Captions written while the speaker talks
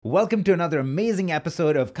Welcome to another amazing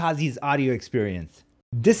episode of Kazi's Audio Experience.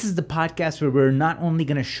 This is the podcast where we're not only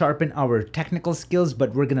going to sharpen our technical skills,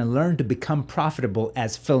 but we're going to learn to become profitable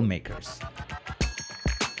as filmmakers.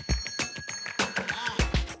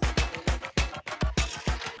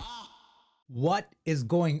 What is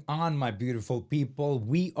going on, my beautiful people?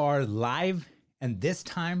 We are live, and this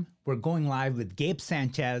time we're going live with Gabe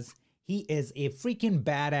Sanchez. He is a freaking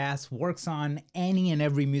badass, works on any and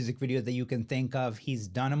every music video that you can think of. He's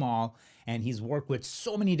done them all, and he's worked with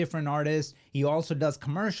so many different artists. He also does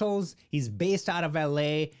commercials. He's based out of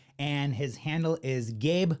LA, and his handle is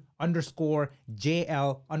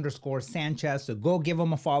Gabe_JL_Sanchez. So go give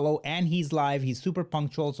him a follow, and he's live. He's super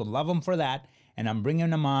punctual, so love him for that. And I'm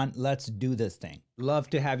bringing him on. Let's do this thing. Love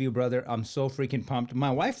to have you, brother. I'm so freaking pumped. My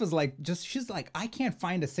wife was like, she's like, I can't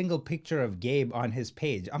find a single picture of Gabe on his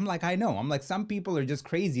page. I'm like, I know. I'm like, some people are just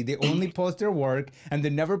crazy. They only post their work and they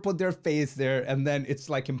never put their face there. And then it's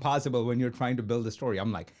like impossible when you're trying to build a story.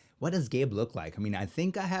 I'm like, what does Gabe look like? I mean, I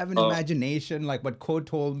think I have an imagination, like what Code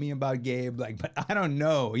told me about Gabe, like, but I don't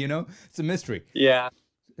know, it's a mystery. Yeah.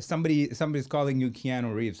 Somebody's calling you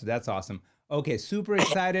Keanu Reeves. So that's awesome. Okay, super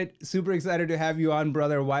excited to have you on,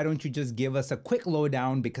 brother. Why don't you just give us a quick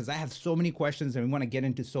lowdown, because I have so many questions and we want to get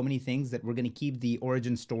into so many things that we're going to keep the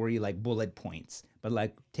origin story like bullet points. But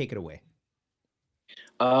like, take it away.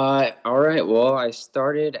 All right. Well, I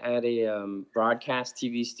started at a broadcast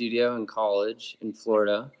TV studio in college in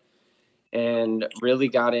Florida and really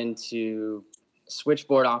got into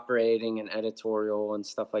switchboard operating and editorial and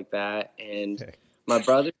stuff like that. And my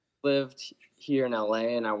brother lived here in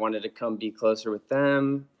LA and I wanted to come be closer with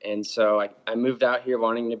them. And so I moved out here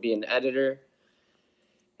wanting to be an editor.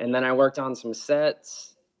 And then I worked on some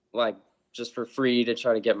sets, like just for free to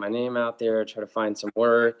try to get my name out there, try to find some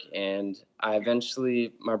work. And my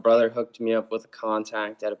brother hooked me up with a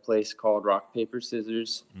contact at a place called Rock, Paper,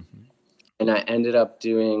 Scissors. Mm-hmm. And I ended up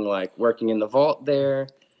working in the vault there.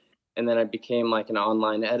 And then I became like an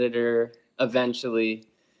online editor eventually,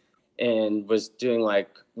 and was doing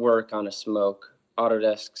like work on a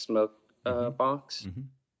Autodesk Smoke box,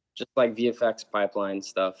 just like VFX pipeline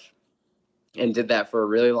stuff, and did that for a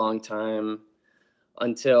really long time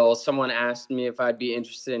until someone asked me if I'd be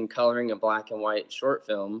interested in coloring a black and white short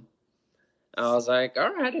film. I was like,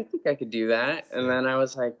 all right, I think I could do that. And then I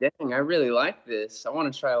was like, dang, I really like this. I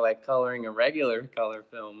want to try like coloring a regular color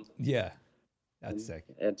film. Yeah, that's sick.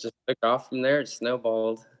 It just took off from there. It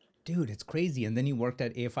snowballed. Dude, it's crazy. And then you worked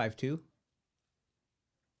at A52?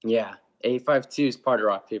 Yeah, A52 is part of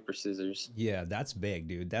Rock, Paper, Scissors. Yeah, that's big,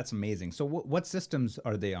 dude. That's amazing. So what systems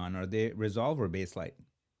are they on? Are they Resolve or Baselight?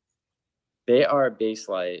 They are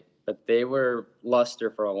Baselight, but they were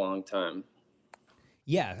Lustre for a long time.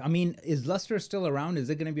 Yeah, I mean, is Lustre still around?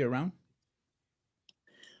 Is it going to be around?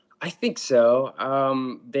 I think so.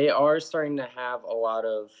 They are starting to have a lot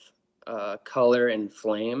of color and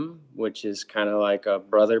flame, which is kind of like a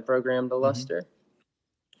brother program to Lustre.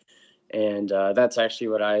 And that's actually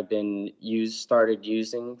what I've started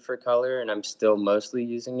using for color, and I'm still mostly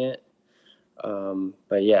using it.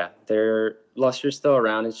 But yeah, Lustre's still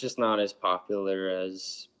around. It's just not as popular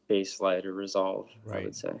as Baselight or Resolve, right. I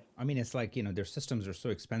would say. I mean, it's like, their systems are so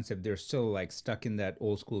expensive. They're still like stuck in that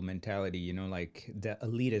old school mentality, like the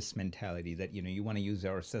elitist mentality that, you want to use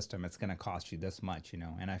our system, it's going to cost you this much,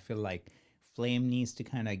 and I feel like Flame needs to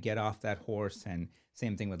kind of get off that horse, and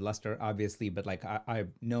same thing with Lustre, obviously, but like I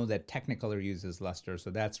know that Technicolor uses Lustre, so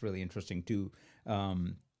that's really interesting too.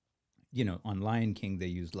 On Lion King, they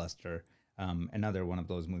use Lustre. Another one of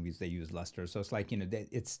those movies, they use Lustre. So it's like,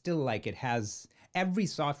 it's still like every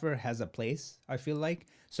software has a place, I feel like.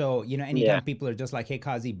 So, anytime people are just like, hey,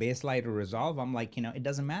 Kazi, Baselight or Resolve, I'm like, it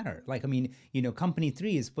doesn't matter. Like, I mean, Company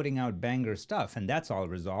 3 is putting out banger stuff, and that's all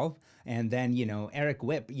Resolve. And then, Eric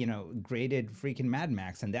Whip, graded freaking Mad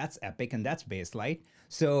Max, and that's epic, and that's Baselight.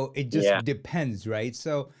 So it just depends, right?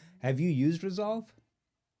 So have you used Resolve?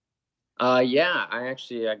 Yeah, I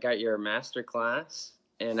got your master class.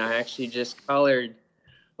 And I actually just colored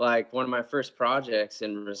like one of my first projects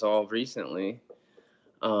in Resolve recently,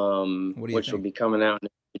 which will be coming out in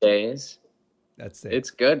a few days. That's it.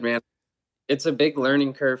 It's good, man. It's a big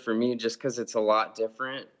learning curve for me just because it's a lot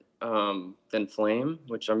different than Flame,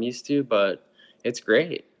 which I'm used to, but it's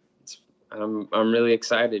great. I'm really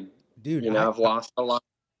excited. Dude, I've lost a lot.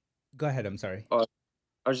 Go ahead. I'm sorry. I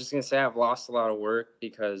was just going to say I've lost a lot of work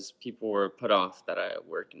because people were put off that I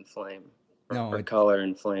work in Flame. Or color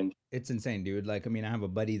and flame. It's insane, dude. Like, I mean, I have a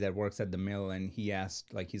buddy that works at the mill, and he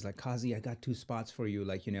asked, like, he's like, Kazi, I got 2 spots for you,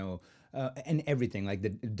 like, and everything, like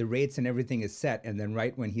the rates and everything is set. And then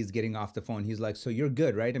right when he's getting off the phone, he's like, so you're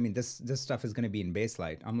good, right? I mean, this stuff is going to be in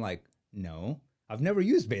Baselight. I'm like, no. I've never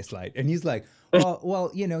used Baselight. And he's like,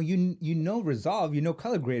 well, you know Resolve, you know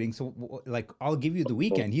color grading, so like I'll give you the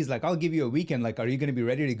weekend. He's like, I'll give you a weekend. Like, are you going to be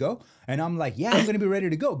ready to go? And I'm like, yeah, I'm going to be ready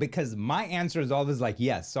to go because my answer is always like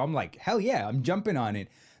yes. So I'm like, hell yeah, I'm jumping on it.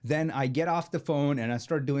 Then I get off the phone and I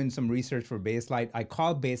start doing some research for Baselight. I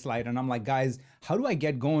call Baselight and I'm like, guys, how do I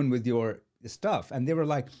get going with your stuff? And they were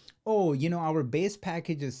like, oh, our base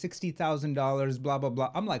package is $60,000, blah, blah,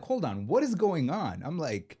 blah. I'm like, hold on, what is going on? I'm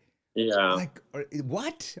Yeah. like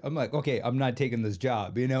what? I'm like, okay, I'm not taking this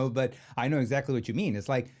job, but I know exactly what you mean. It's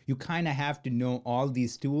like you kind of have to know all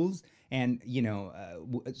these tools. And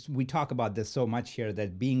we talk about this so much here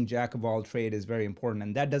that being jack of all trade is very important,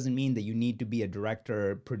 and that doesn't mean that you need to be a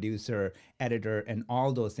director, producer, editor, and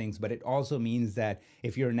all those things, but it also means that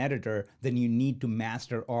if you're an editor, then you need to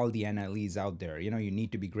master all the NLEs out there. You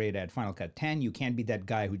need to be great at Final Cut 10. You can't be that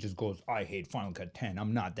guy who just goes, I hate Final Cut 10,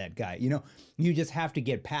 I'm not that guy. You just have to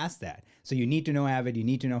get past that. So you need to know Avid, you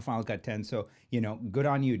need to know Final Cut 10. So, good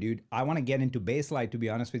on you, dude. I want to get into Baselight, to be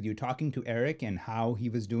honest with you. Talking to Eric and how he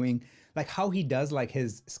was doing, like how he does like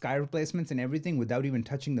his sky replacements and everything without even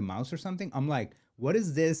touching the mouse or something. I'm like, what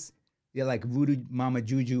is this? You're like voodoo mama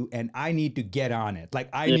juju, and I need to get on it. Like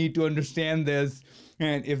I Yeah. need to understand this.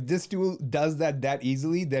 And if this tool does that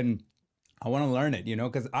easily, then I want to learn it,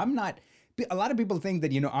 because I'm not. A lot of people think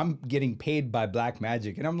that I'm getting paid by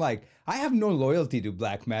Blackmagic, and I'm like, I have no loyalty to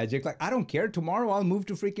Blackmagic. Like I don't care. Tomorrow I'll move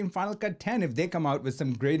to freaking Final Cut 10 if they come out with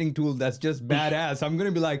some grading tool that's just badass. I'm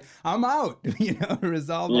gonna be like, I'm out.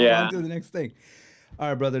 Resolve. I'm on Yeah. to the next thing. All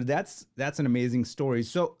right, brother. That's an amazing story.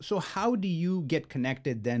 So how do you get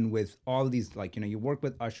connected then with all these, like, you work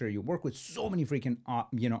with Usher, you work with so many freaking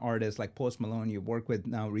artists like Post Malone, you work with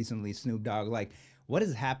now recently Snoop Dogg. Like, what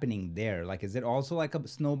is happening there? Like, is it also like a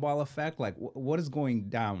snowball effect? Like, what is going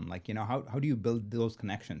down? Like, how do you build those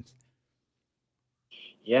connections?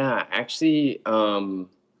 Yeah, actually,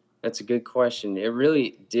 that's a good question. It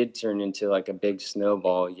really did turn into like a big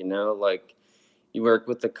snowball, like you work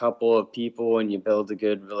with a couple of people and you build a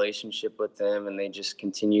good relationship with them and they just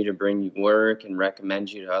continue to bring you work and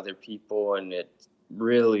recommend you to other people. And it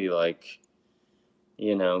really like,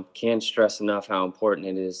 can't stress enough how important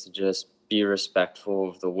it is to just be respectful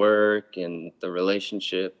of the work and the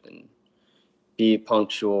relationship and be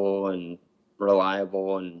punctual and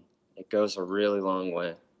reliable. And it goes a really long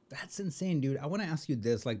way. That's insane, dude. I want to ask you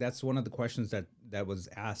this. Like, that's one of the questions that was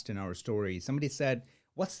asked in our story. Somebody said,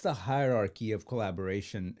 "What's the hierarchy of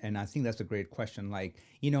collaboration?" And I think that's a great question. Like,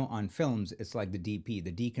 on films, it's like the DP.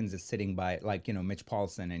 The Deacons is sitting by, like, Mitch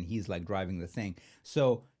Paulson, and he's like driving the thing.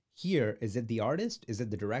 So here, is it the artist? Is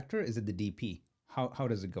it the director? Is it the DP? How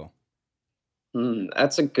does it go?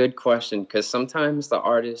 That's a good question because sometimes the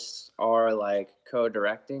artists are like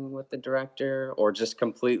co-directing with the director or just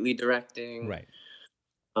completely directing. Right.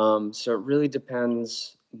 So it really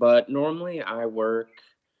depends. But normally I work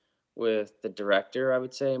with the director, I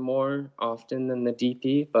would say, more often than the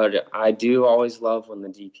DP. But I do always love when the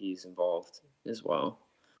DP is involved as well.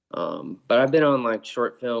 But I've been on like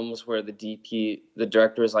short films where the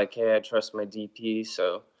director is like, "Hey, I trust my DP,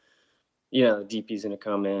 so the DP's gonna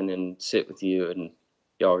come in and sit with you, and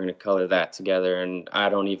y'all are gonna color that together." And I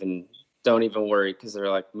don't even worry because they're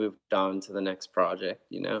like moved on to the next project.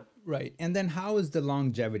 Right. And then how is the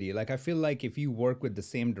longevity? Like, I feel like if you work with the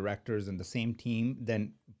same directors and the same team,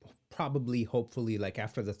 then probably, hopefully, like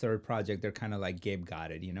after the third project, they're kind of like Gabe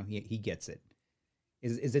got it. He gets it.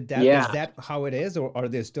 Is it that is Yeah. that how it is, or are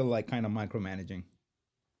they still like kind of micromanaging?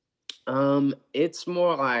 It's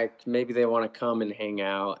more like maybe they want to come and hang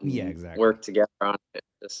out Yeah, and exactly. work together on it,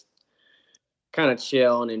 just kind of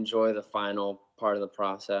chill and enjoy the final part of the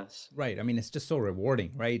process. Right. I mean, it's just so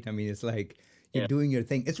rewarding, right? I mean, it's like you're Yeah. doing your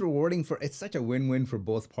thing. It's rewarding it's such a win-win for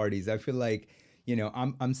both parties. I feel like,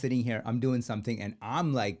 I'm sitting here, I'm doing something and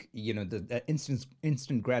I'm like, the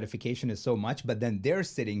instant gratification is so much, but then they're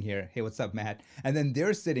sitting here, hey, what's up, Matt? And then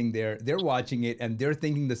they're sitting there, they're watching it and they're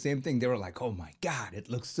thinking the same thing. They were like, "Oh my God, it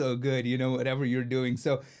looks so good," whatever you're doing.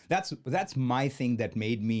 So that's my thing that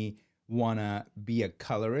made me wanna be a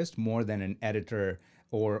colorist more than an editor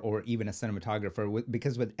or even a cinematographer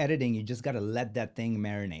because with editing you just got to let that thing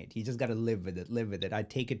marinate. You just got to live with it. I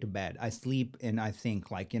take it to bed, I sleep, and I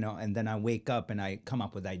think, like, and then I wake up and I come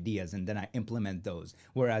up with ideas and then I implement those.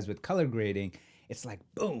 Whereas with color grading, it's like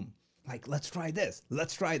boom, like let's try this,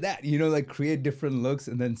 let's try that, like create different looks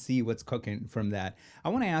and then see what's cooking from that. I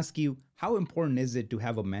want to ask you, how important is it to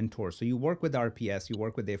have a mentor? So you work with RPS, you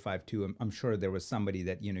work with A52. I'm sure there was somebody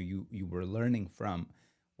that you were learning from.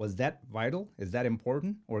 Was that vital? Is that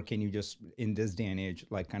important? Or can you just, in this day and age,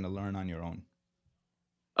 like kind of learn on your own?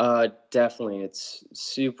 Definitely. It's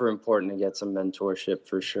super important to get some mentorship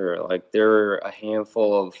for sure. Like there are a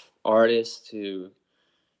handful of artists who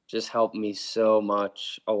just helped me so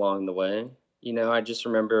much along the way. You know, I just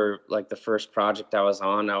remember like the first project I was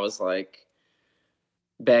on, I was like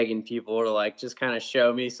begging people to like just kind of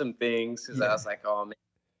show me some things because I Yeah. was like, oh man,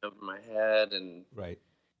 over my head. And Right.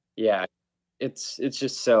 yeah, it's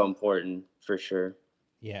just so important for sure.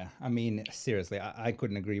 Yeah, I mean, seriously, I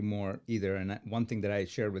couldn't agree more either. And one thing that I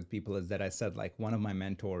shared with people is that I said, like, one of my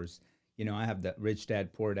mentors, I have the rich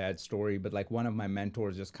dad, poor dad story, but like one of my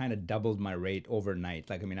mentors just kind of doubled my rate overnight.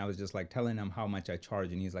 Like, I mean, I was just like telling him how much I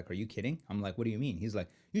charge, and he's like, "Are you kidding?" I'm like, "What do you mean?" He's like,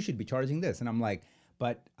 "You should be charging this," and I'm like,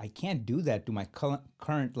 "But I can't do that to my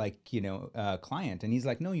current, like, client." And he's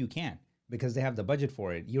like, "No, you can't because they have the budget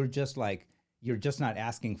for it. You're just not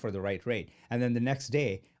asking for the right rate." And then the next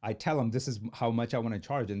day, I tell them this is how much I want to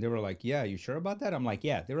charge, and they were like, "Yeah, you sure about that?" I'm like,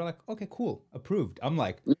 "Yeah." They were like, "Okay, cool, approved." I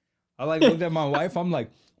like looked at my wife. I'm like,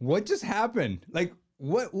 "What just happened? Like,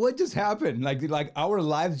 what just happened? Like our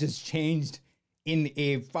lives just changed in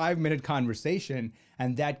a 5 minute conversation,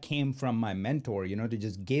 and that came from my mentor. To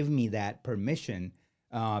just give me that permission,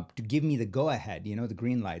 to give me the go ahead. The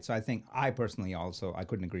green light. So I think I personally also I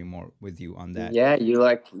couldn't agree more with you on that. Yeah, you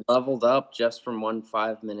like leveled up just from one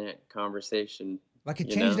 5 minute conversation, Like it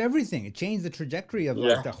you changed know? everything. It changed the trajectory of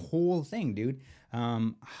like Yeah. the whole thing, dude.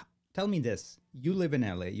 Tell me this. You live in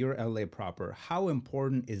LA, you're LA proper. How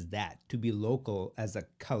important is that to be local as a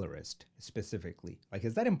colorist specifically? Like,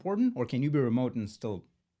 is that important or can you be remote and still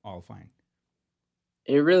all fine?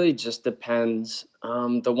 It really just depends.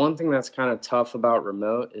 The one thing that's kind of tough about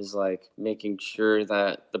remote is like making sure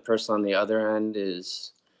that the person on the other end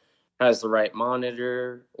is has the right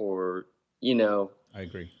monitor or, you know, I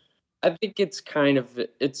agree. I think it's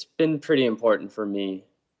been pretty important for me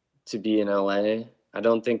to be in LA. I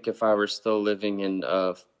don't think if I were still living in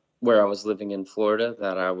where I was living in Florida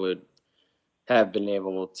that I would have been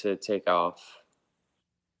able to take off.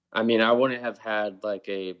 I mean, I wouldn't have had like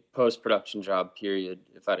a post-production job period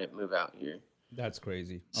if I didn't move out here. That's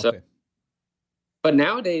crazy. So, Okay. but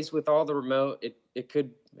nowadays with all the remote, it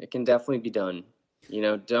can definitely be done. You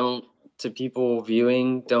know, don't to people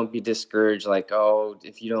viewing, don't be discouraged like, "Oh,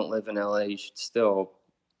 if you don't live in LA, you should still,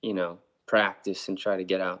 you know, practice and try to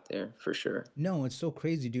get out there for sure." No, it's so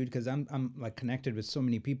crazy, dude, because I'm like connected with so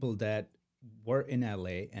many people that were in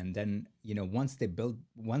LA, and then, once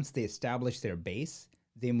they established their base,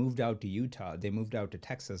 they moved out to Utah, they moved out to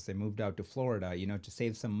Texas, they moved out to Florida, to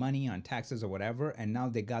save some money on taxes or whatever, and now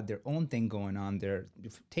they got their own thing going on. They're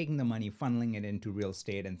taking the money, funneling it into real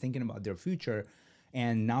estate and thinking about their future,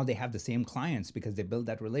 and now they have the same clients because they built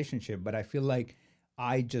that relationship. But I feel like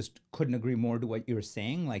I just couldn't agree more to what you're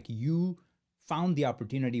saying. Like, you found the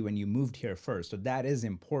opportunity when you moved here first. So that is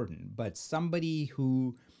important. But somebody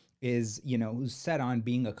who is, who's set on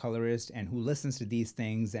being a colorist and who listens to these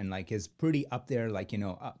things and like is pretty up there, like,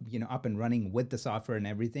 up and running with the software and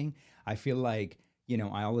everything. I feel like,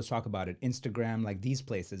 I always talk about it, Instagram, like these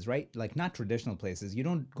places, right? Like not traditional places. You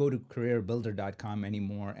don't go to careerbuilder.com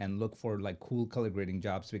anymore and look for like cool color grading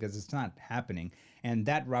jobs because it's not happening. And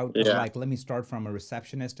that route of Yeah. like, let me start from a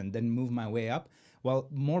receptionist and then move my way up, well,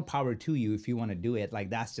 more power to you if you want to do it. Like,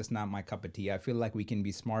 that's just not my cup of tea. I feel like we can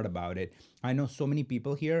be smart about it. I know so many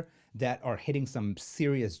people here that are hitting some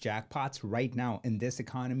serious jackpots right now in this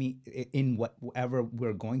economy, in whatever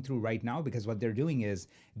we're going through right now, because what they're doing is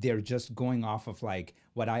they're just going off of like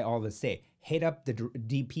what I always say: hit up the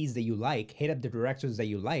DPs that you like, hit up the directors that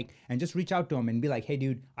you like, and just reach out to them and be like, "Hey,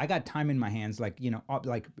 dude, I got time in my hands. Like,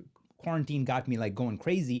 like quarantine got me like going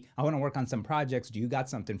crazy. I want to work on some projects. Do you got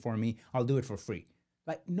something for me? I'll do it for free."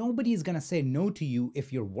 Like, nobody's gonna say no to you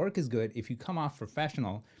if your work is good, if you come off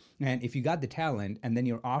professional, and if you got the talent, and then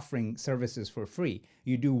you're offering services for free.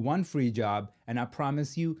 You do one free job, and I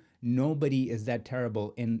promise you, nobody is that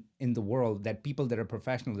terrible in the world that people that are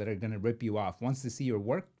professional that are gonna rip you off. Once they see your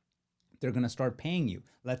work, they're going to start paying you.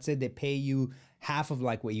 Let's say they pay you half of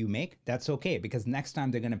like what you make. That's okay, because next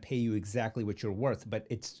time they're going to pay you exactly what you're worth. But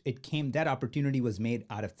that opportunity was made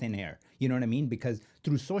out of thin air. You know what I mean? Because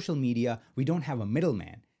through social media, we don't have a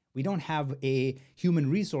middleman. We don't have a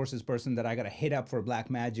human resources person that I got to hit up for Black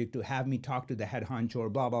Magic to have me talk to the head honcho or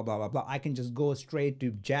blah, blah, blah, blah, blah. I can just go straight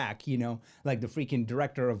to Jack, like the freaking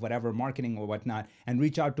director of whatever marketing or whatnot, and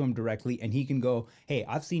reach out to him directly. And he can go, "Hey,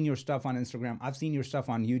 I've seen your stuff on Instagram. I've seen your stuff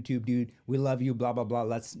on YouTube, dude. We love you, blah, blah, blah.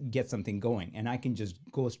 Let's get something going." And I can just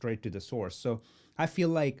go straight to the source. So I feel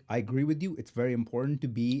like I agree with you. It's very important to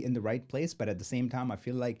be in the right place. But at the same time, I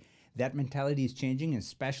feel like that mentality is changing,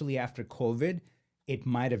 especially after COVID. it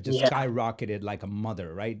might have just Yeah. skyrocketed like a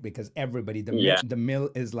mother, right? Because everybody, Yeah. the mill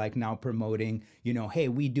is like now promoting, hey,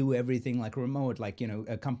 we do everything like remote. Like,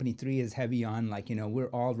 company three is heavy on like,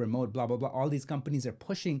 we're all remote, blah, blah, blah. All these companies are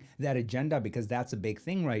pushing that agenda because that's a big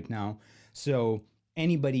thing right now. So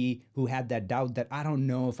anybody who had that doubt that I don't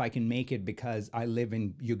know if I can make it because I live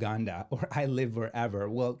in Uganda or I live wherever,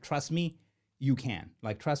 well, trust me, you can.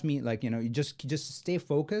 Like, trust me, like, you just stay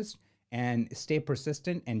focused and stay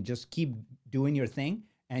persistent and just keep doing your thing,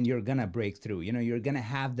 and you're gonna break through. You're gonna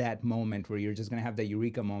have that moment where you're just gonna have that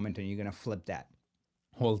eureka moment, and you're gonna flip that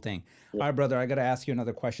whole thing. Yeah. All right, brother, I gotta ask you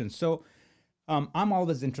another question. So I'm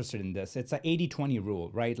always interested in this. It's a 80-20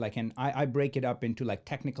 rule, right? Like, and I break it up into like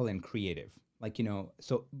technical and creative. Like,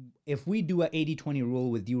 so if we do a 80-20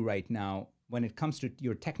 rule with you right now, when it comes to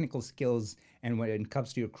your technical skills and when it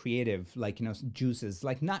comes to your creative, like, juices,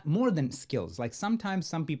 like not more than skills. Like sometimes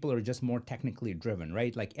some people are just more technically driven,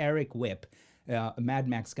 right? Like Eric Whip, a Mad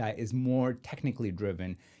Max guy, is more technically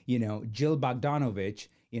driven. Jill Bogdanovich,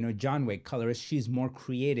 John Wick colorist, she's more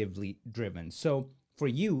creatively driven. So for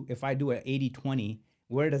you, if I do an 80-20,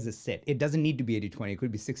 where does it sit? It doesn't need to be 80-20. It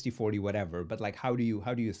could be 60-40, whatever. But like, how do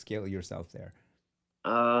you scale yourself there?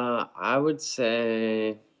 I would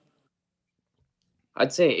say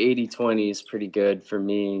I'd say 80-20 is pretty good for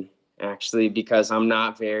me, actually, because I'm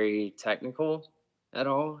not very technical at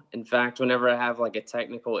all. In fact, whenever I have like a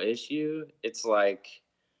technical issue, it's like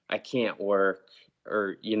I can't work,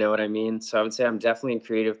 or you know what I mean? So I would say I'm definitely a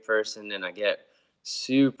creative person, and I get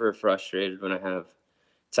super frustrated when I have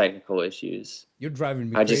technical issues. You're driving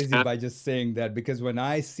me I just crazy kind by just saying that, because when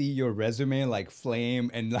I see your resume, like Flame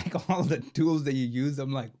and like all the tools that you use,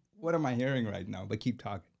 I'm like, what am I hearing right now? But keep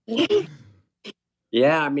talking. of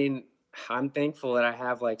Yeah, I mean, I'm thankful that I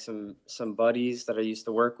have like some buddies that I used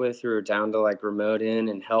to work with who are down to like remote in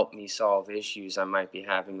and help me solve issues I might be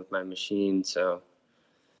having with my machine. So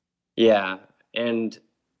yeah, and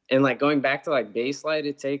like going back to like Baselight,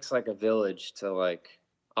 it takes like a village to like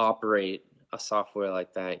operate a software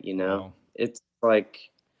like that. Wow. It's like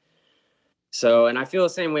so, and I feel the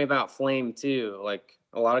same way about Flame too. Like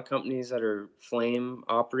a lot of companies that are Flame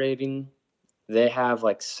operating, they have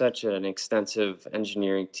like such an extensive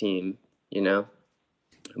engineering team, you know?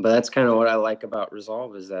 But that's kind of what I like about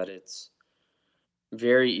Resolve is that it's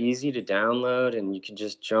very easy to download and you can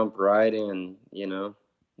just jump right in,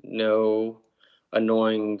 no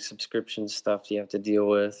annoying subscription stuff you have to deal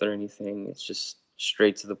with or anything. It's just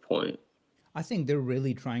straight to the point. I think they're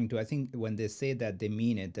really trying to. I think when they say that, they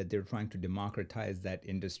mean it, that they're trying to democratize that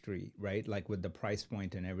industry, right? Like with the price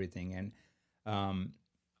point and everything. And um,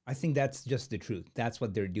 I think that's just the truth. That's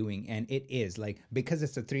what they're doing. And it is like, because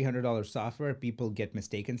it's a $300 software, people get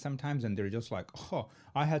mistaken sometimes and they're just like, oh,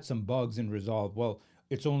 I had some bugs in Resolve. Well,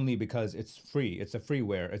 it's only because it's free. It's a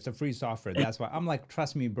freeware. It's a free software. That's why I'm like,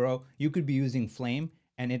 trust me, bro. You could be using Flame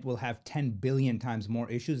and it will have 10 billion times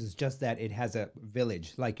more issues. It's just that it has a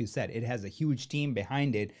village. Like you said, it has a huge team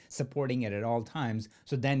behind it supporting it at all times.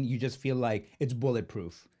 So then you just feel like it's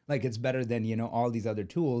bulletproof. Like it's better than, all these other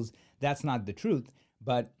tools. That's not the truth.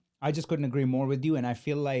 But I just couldn't agree more with you. And I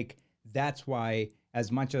feel like that's why,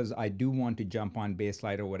 as much as I do want to jump on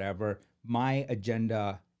Baselight or whatever, my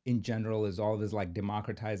agenda in general is always like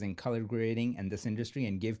democratizing color grading and this industry,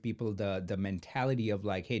 and give people the mentality of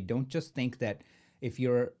like, hey, don't just think that if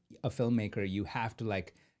you're a filmmaker, you have to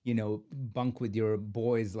like, bunk with your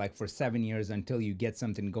boys like for 7 years until you get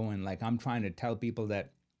something going. Like, I'm trying to tell people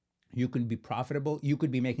that you could be profitable, you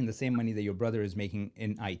could be making the same money that your brother is making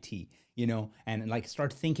in IT, and like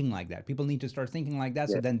start thinking like that. People need to start thinking like that,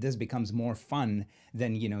 so Yeah. then this becomes more fun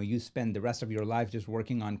than, you spend the rest of your life just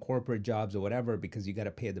working on corporate jobs or whatever because you got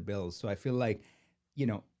to pay the bills. So I feel like,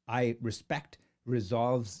 I respect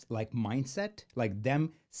Resolve's like mindset, like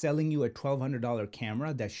them selling you a $1,200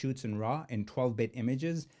 camera that shoots in RAW and 12-bit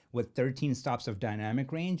images with 13 stops of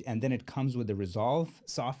dynamic range, and then it comes with the Resolve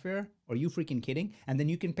software. Are you freaking kidding? And then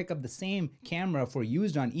you can pick up the same camera for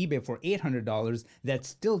used on eBay for $800 that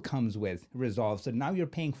still comes with Resolve. So now you're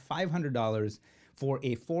paying $500 for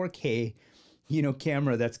a 4K,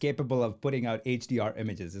 camera that's capable of putting out HDR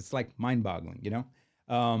images. It's like mind-boggling.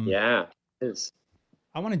 Um, Yeah. It is.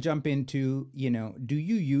 I want to jump into, do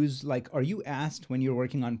you use like, are you asked when you're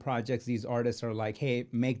working on projects, these artists are like, hey,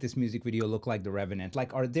 make this music video look like The Revenant?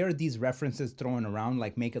 Like, are there these references thrown around,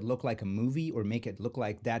 like make it look like a movie or make it look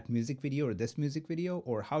like that music video or this music video?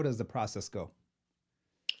 Or how does the process go?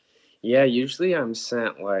 Yeah, usually I'm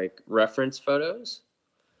sent like reference photos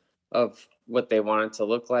of what they want it to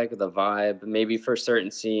look like, the vibe. Maybe for a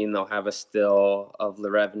certain scene, they'll have a still of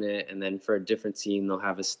The Revenant, and then for a different scene, they'll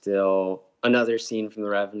have a still, another scene from The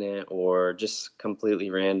Revenant, or just completely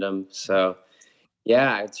random. So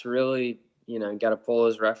Yeah, it's really, you got to pull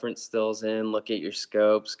those reference stills in, look at your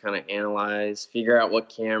scopes, kind of analyze, figure out what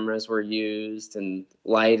cameras were used and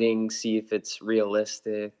lighting, see if it's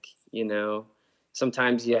realistic, you know.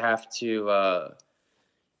 Sometimes you have to,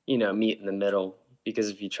 meet in the middle because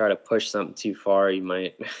if you try to push something too far, you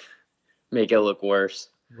might make it look worse.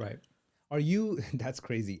 Right. Are you that's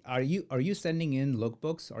crazy. Are you sending in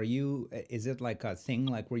lookbooks? Is it like a thing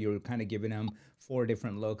like where you're kind of giving them four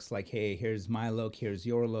different looks like, hey, here's my look, here's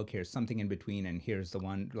your look, here's something in between, and here's the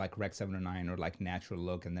one like Rec 709 or like natural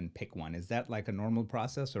look, and then pick one. Is that like a normal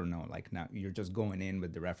process or no? Like now you're just going in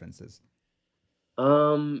with the references.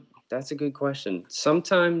 That's a good question.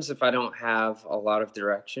 Sometimes if I don't have a lot of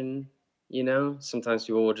direction, sometimes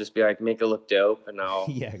people will just be like, make it look dope, and I'll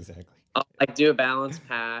Yeah, exactly. I'll like do a balance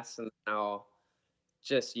pass and I'll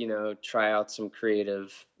just, try out some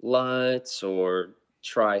creative LUTs or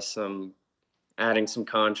try some adding some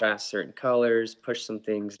contrast, certain colors, push some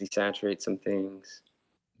things, desaturate some things.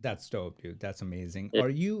 That's dope, dude. That's amazing. Yeah. Are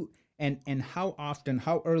you and how often,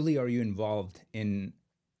 how early are you involved in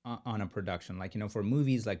on a production? Like, for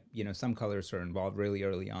movies, like, some colors are involved really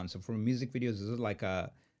early on. So for music videos, is it like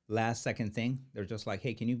a last second thing? They're just like,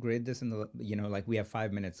 hey, can you grade this in the, like we have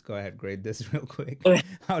 5 minutes. Go ahead, grade this real quick.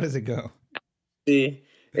 How does it go? See,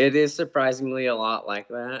 it is surprisingly a lot like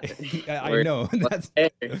that. Yeah, I Where know. it's like, That's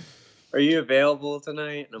hey, are you available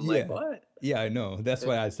tonight? And I'm like, yeah. what? Yeah, I know. That's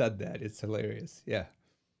why I said that. It's hilarious. Yeah.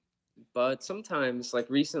 But sometimes, like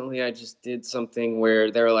recently, I just did something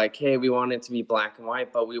where they're like, "Hey, we want it to be black and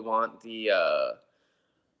white, but we want the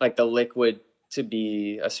like the liquid to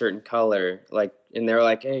be a certain color." Like, and they're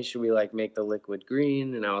like, "Hey, should we like make the liquid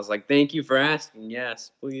green?" And I was like, "Thank you for asking.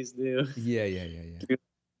 Yes, please do." Yeah, yeah, yeah, yeah.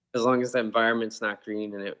 As long as the environment's not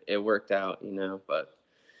green, and it worked out, But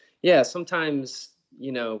yeah, sometimes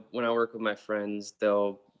when I work with my friends,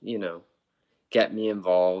 they'll get me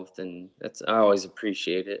involved, and I always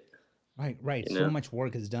appreciate it. Right, right. You So know. much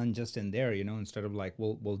work is done just in there, instead of like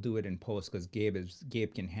we'll do it in post because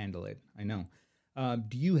Gabe can handle it. I know.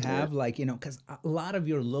 Do you Yeah. have like because a lot of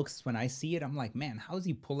your looks when I see it, I'm like, man, how is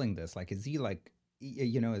he pulling this? Like, is he like,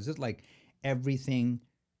 is it like everything?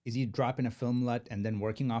 Is he dropping a film LUT and then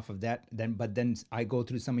working off of that? But then I go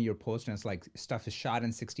through some of your posts and it's like stuff is shot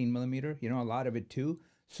in 16 millimeter. A lot of it too.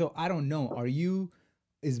 So I don't know.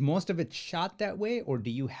 Is most of it shot that way, or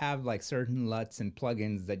do you have like certain LUTs and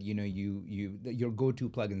plugins that your go-to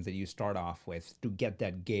plugins that you start off with to get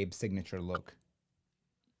that Gabe signature look?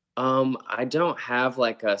 I don't have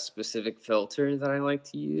like a specific filter that I like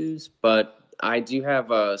to use, but I do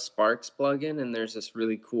have a Sparks plugin, and there's this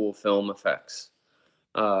really cool film effects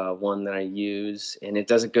one that I use, and it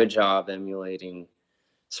does a good job emulating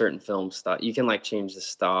certain film stuff. You can like change the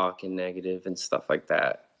stock and negative and stuff like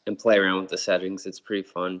that, and play around with the settings. It's pretty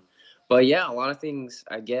fun. But yeah, a lot of things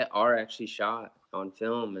I get are actually shot on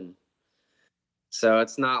film, and so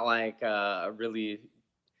it's not like really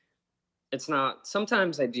it's not.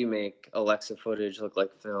 Sometimes I do make Alexa footage look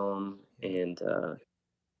like film, Yeah, and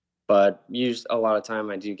but use a lot of time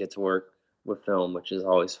I do get to work with film, which is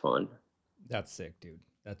always fun. that's sick, dude.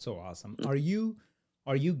 That's so awesome. Are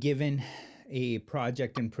you given a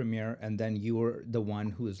project in Premiere and then you're the one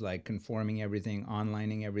who's like conforming everything,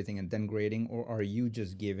 onlining everything, and then grading, or are you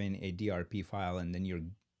just given a DRP file and then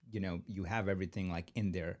you have everything like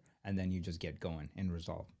in there and then you just get going in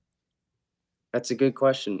Resolve? That's a good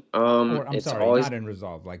question. Or I'm It's sorry, always not in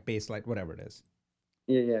Resolve, like Baselight, whatever it is.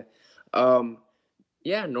 yeah, yeah. Um,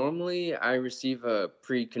 yeah, normally I receive a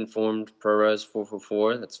pre-conformed ProRes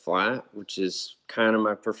 444 that's flat, which is kind of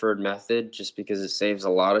my preferred method just because it saves a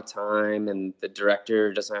lot of time and the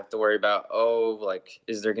director doesn't have to worry about, oh, like,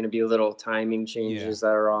 is there going to be little timing Yeah, changes that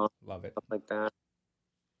are on, love it. stuff like that.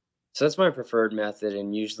 So that's my preferred method,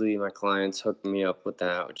 and usually my clients hook me up with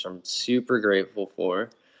that, which I'm super grateful for.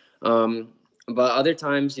 Um, but other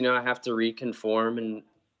times, I have to reconform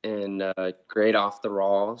and grade off the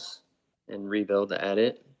raws and rebuild the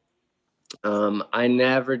edit. I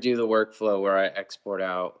never do the workflow where I export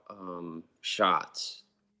out shots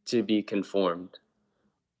to be conformed.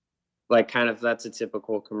 Like, kind of, that's a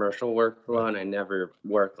typical commercial workflow, Right. and I never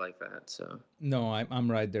work like that. So, No,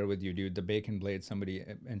 I'm right there with you, dude. The Bacon Blade,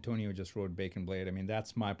 Antonio just wrote Bacon Blade. I mean,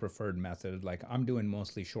 that's my preferred method. Like, I'm doing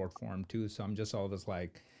mostly short form too, so I'm just always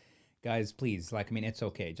like, guys, please, like, I mean, it's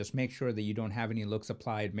okay. Just make sure that you don't have any looks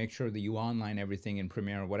applied. Make sure that you online everything in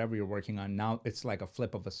Premiere, whatever you're working on. Now it's like a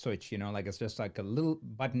flip of a switch, like it's just like a little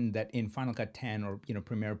button that in Final Cut 10 or,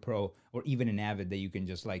 Premiere Pro or even in Avid that you can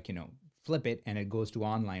just like, flip it and it goes to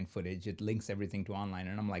online footage. It links everything to online.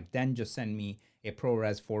 And I'm like, then just send me a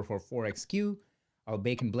ProRes 444XQ. I'll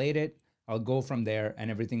bake and blade it. I'll go from there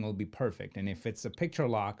and everything will be perfect. And if it's a picture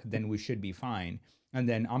lock, then we should be fine. And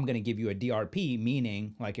then I'm going to give you a DRP,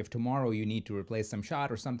 meaning like if tomorrow you need to replace some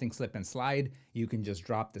shot or something slip and slide, you can just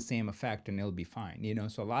drop the same effect and it'll be fine.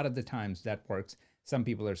 So a lot of the times that works. Some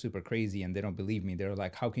people are super crazy and they don't believe me. They're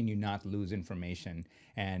like, how can you not lose information?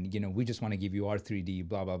 And, we just want to give you our 3D,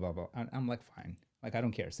 blah, blah, blah, blah. I'm like, fine. Like, I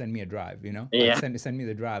don't care. Send me a drive, like Yeah. send me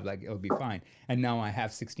the drive. Like, it'll be fine. And now I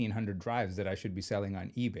have 1,600 drives that I should be selling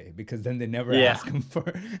on eBay because then they never Yeah. ask them for,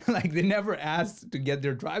 like, they never ask to get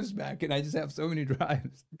their drives back. And I just have so many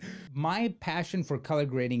drives. My passion for color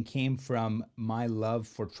grading came from my love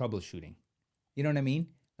for troubleshooting. You know what I mean?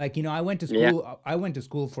 Like, I went to Yeah. school. I went to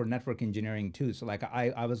school for network engineering too. So like,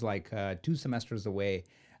 I was like 2 semesters away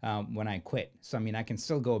when I quit. So I mean, I can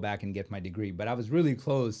still go back and get my degree, but I was really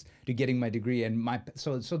close to getting my degree. And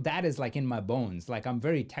so that is like in my bones. Like I'm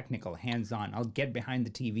very technical, hands on. I'll get behind the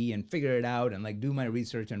TV and figure it out and like do my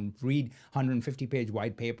research and read 150-page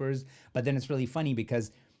white papers. But then it's really funny because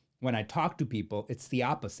when I talk to people, it's the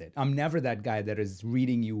opposite. I'm never that guy that is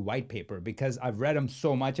reading you white paper because I've read them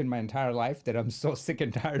so much in my entire life that I'm so sick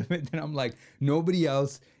and tired of it that I'm like, nobody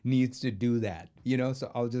else needs to do that,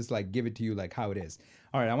 So I'll just like give it to you like how it is.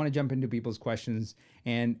 All right, I want to jump into people's questions.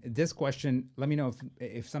 And this question, let me know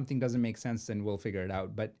if something doesn't make sense, then we'll figure it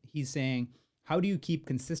out. But he's saying, how do you keep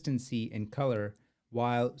consistency in color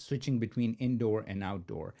while switching between indoor and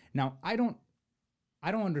outdoor? Now, I don't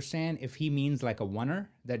understand if he means like a oneer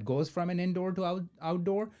that goes from an indoor to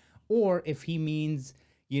outdoor, or if he means,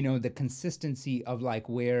 the consistency of like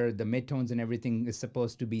where the midtones and everything is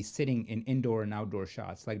supposed to be sitting in indoor and outdoor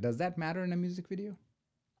shots. Like, does that matter in a music video?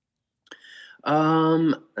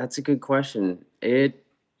 That's a good question.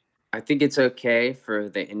 I think it's okay for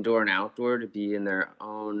the indoor and outdoor to be in their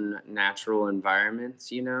own natural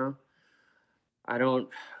environments. I don't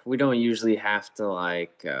we don't usually have to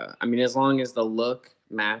like I mean as long as the look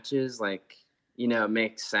matches, like, it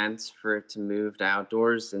makes sense for it to move to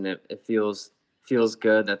outdoors and it feels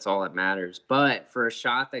good, that's all that matters. But for a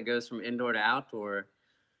shot that goes from indoor to outdoor,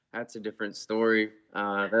 that's a different story.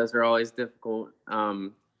 Those are always difficult.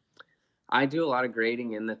 I do a lot of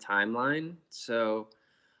grading in the timeline. So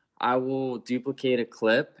I will duplicate a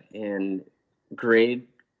clip and grade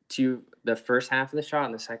to the first half of the shot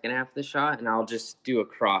and the second half of the shot, and I'll just do a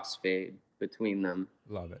crossfade between them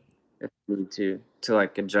Love it. if I need to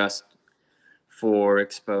like adjust for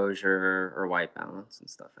exposure or white balance and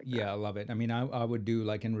stuff like that. Yeah, I love it. I mean, I would do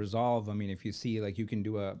like in Resolve. I mean, if you see like you can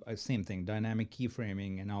do a same thing, dynamic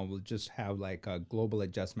keyframing, and I will just have like a global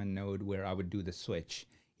adjustment node where I would do the switch,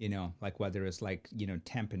 like whether it's like,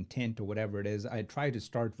 temp and tint or whatever it is. I try to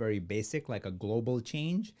start very basic, like a global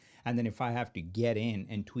change. And then if I have to get in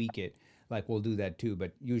and tweak it, like we'll do that too.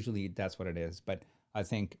 But usually that's what it is. But I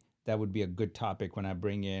think that would be a good topic when I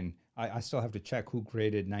bring in. I still have to check who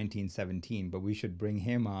created 1917, but we should bring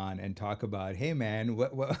him on and talk about, hey man,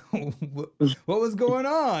 what was going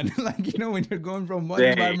on? Like, when you're going from one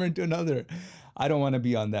Dang. environment to another. I don't want to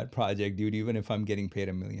be on that project, dude, even if I'm getting paid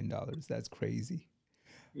 $1 million. That's crazy.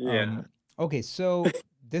 Yeah. Um, okay, so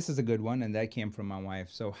this is a good one, and that came from my wife.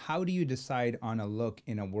 So, how do you decide on a look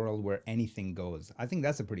in a world where anything goes? I think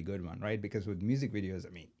that's a pretty good one, right? Because with music videos, I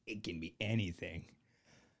mean, it can be anything.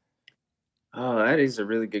 Oh, that is a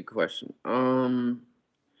really good question.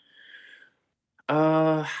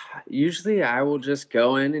 Uh, Usually I will just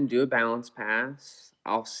go in and do a balance pass.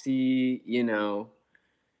 I'll see. It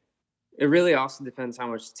really also depends how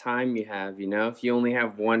much time you have. If you only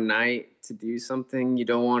have one night to do something, you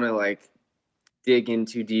don't want to like dig in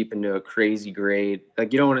too deep into a crazy grade.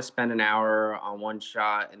 Like you don't want to spend an hour on one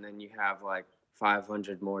shot and then you have like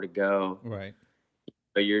 500 more to go. Right.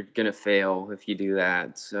 But you're gonna fail if you do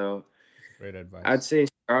that. So That's great I'd advice. say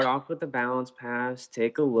start off with the balance pass,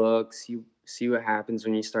 take a look, see what happens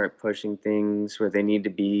when you start pushing things where they need to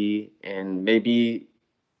be, and maybe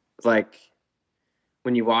like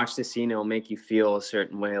when you watch the scene, it'll make you feel a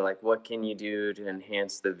certain way. Like, what can you do to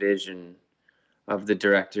enhance the vision of the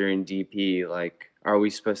director and DP? Like, are we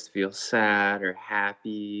supposed to feel sad or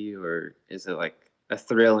happy, or is it like a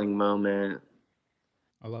thrilling moment?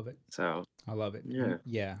 I love it. So, I love it. yeah.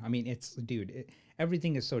 Yeah, I mean, dude,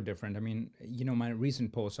 everything is so different. I mean, my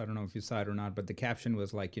recent post, I don't know if you saw it or not, but the caption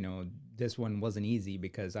was like, this one wasn't easy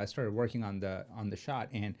because I started working on the shot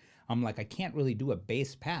and I'm like, I can't really do a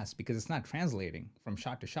base pass because it's not translating from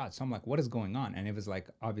shot to shot. So I'm like, what is going on? And it was like,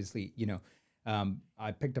 obviously,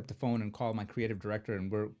 I picked up the phone and called my creative director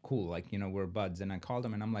and we're cool, like, we're buds. And I called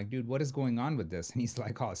him and I'm like, dude, what is going on with this? And he's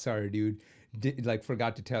like, oh, sorry, dude. Like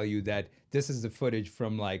forgot to tell you that this is the footage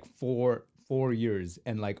from like 4 years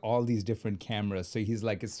and like all these different cameras. So he's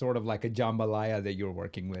like, it's sort of like a jambalaya that you're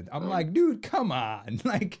working with. I'm Um, like, dude, come on.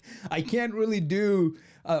 Like, I can't really do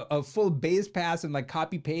a full base pass and like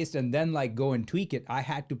copy paste and then like go and tweak it. I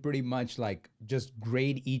had to pretty much like just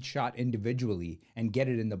grade each shot individually and get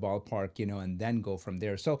it in the ballpark, and then go from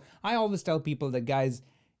there. So I always tell people that, guys,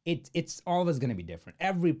 it's always going to be different.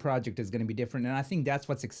 Every project is going to be different, and I think that's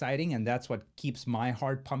what's exciting, and that's what keeps my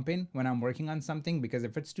heart pumping when I'm working on something. Because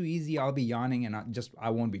if it's too easy, I'll be yawning, and I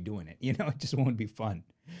won't be doing it. It just won't be fun.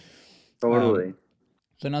 Um, totally.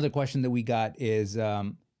 so another question that we got is,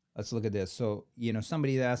 let's look at this. So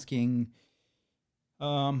somebody's asking,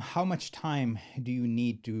 how much time do you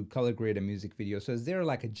need to color grade a music video? So is there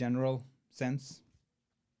like a general sense?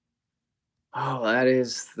 Oh, that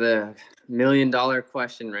is the $1 million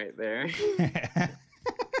question right there.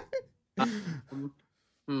 Um,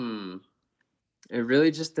 hmm. It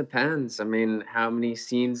really just depends. I mean, how many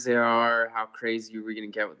scenes there are, how crazy are we gonna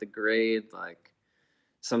get with the grade? Like,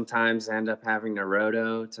 sometimes I end up having to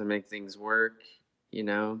roto to make things work, you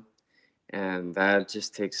know, and that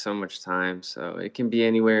just takes so much time. So it can be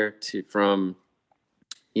anywhere to from,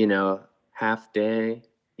 half day,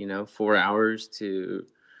 4 hours to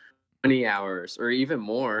 20 hours or even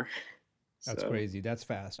more. That's So crazy. That's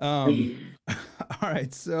fast. All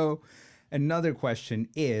right. So another question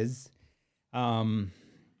is, um,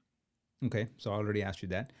 okay, so I already asked you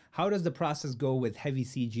that. How does the process go with heavy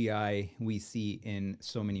CGI we see in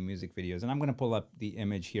so many music videos? And I'm going to pull up the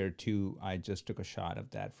image here too. I just took a shot of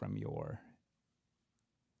that from your.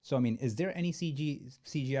 So I mean, is there any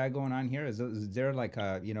CGI going on here? Is there like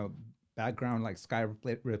a background like sky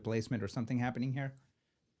replacement or something happening here?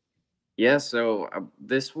 yeah, so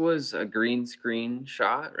this was a green screen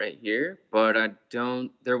shot right here, but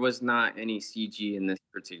there was not any CG in this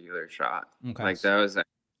particular shot. Okay. Like that was a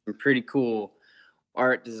pretty cool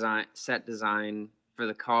art design, set design for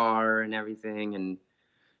the car and everything, and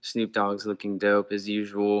Snoop Dogg's looking dope as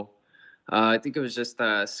usual. I think it was just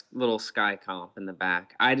a little sky comp in the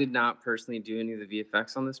back. I did not personally do any of the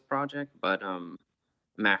VFX on this project, but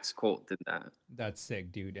Max Colt did that. That's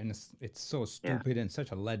sick, dude. And it's so Yeah. stupid and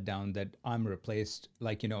such a letdown that I'm replaced.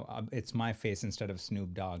 Like, it's my face instead of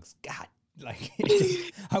Snoop Dogg's. God, like, it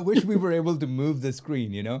just, I wish we were able to move the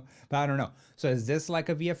screen. But I don't know. So is this like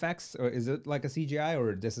a VFX or is it like a CGI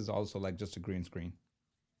or this is also like just a green screen?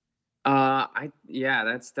 Yeah,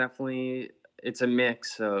 that's definitely it's a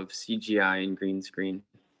mix of CGI and green screen.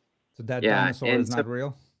 So that Yeah, dinosaur is and so not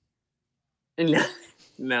real? no,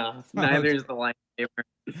 no, neither Okay. is the lightsaber.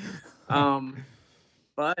 Um,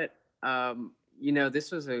 but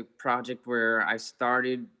this was a project where I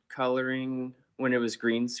started coloring when it was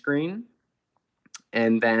green screen,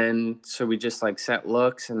 and then so we just like set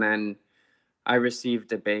looks, and then I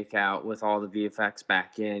received a bake out with all the VFX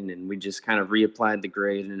back in, and we just kind of reapplied the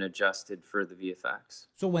grade and adjusted for the VFX.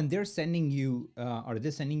 So when they're sending you, are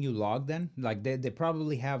they sending you log then? Like they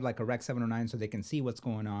probably have like a Rec 709 so they can see what's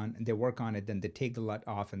going on and they work on it. Then they take the LUT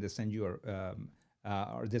off and they send you,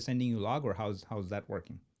 are they sending you log or how's that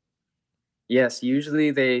working? Yes,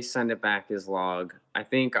 usually they send it back as log. I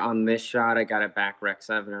think on this shot I got it back Rec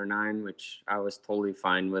 709, which I was totally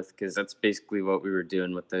fine with because that's basically what we were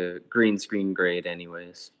doing with the green screen grade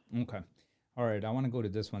anyways. Okay. All right. I want to go to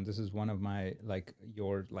this one. This is one of my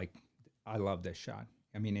I love this shot.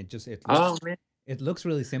 I mean, Oh man. it looks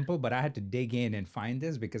really simple, but I had to dig in and find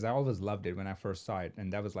this because I always loved it when I first saw it,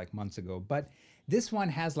 and that was like months ago. But this one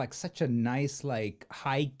has like such a nice like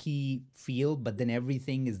high key feel, but then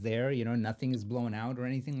everything is there, nothing is blown out or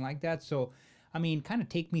anything like that. So, I mean, kind of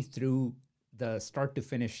take me through the start to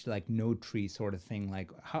finish like node tree sort of thing.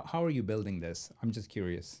 Like how are you building this? I'm just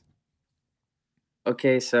curious.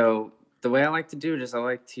 Okay, so the way I like to do it is I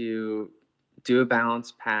like to do a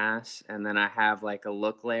balance pass and then I have like a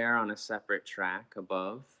look layer on a separate track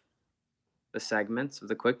above the segments of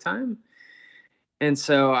the QuickTime. And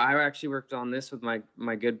so I actually worked on this with my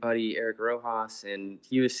good buddy Eric Rojas, and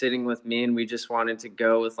he was sitting with me, and we just wanted to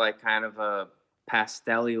go with like kind of a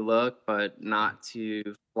pastelly look, but Right. not too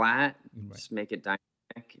flat, Right. just make it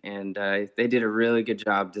dynamic. And they did a really good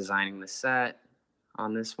job designing the set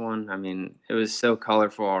on this one. I mean, it was so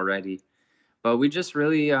colorful already, but we just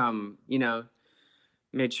really,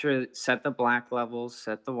 made sure set the black levels,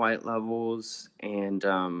 set the white levels, and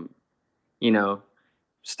you know,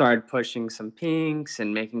 started pushing some pinks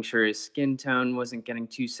and making sure his skin tone wasn't getting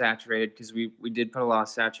too saturated because we did put a lot of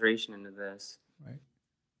saturation into this. Right.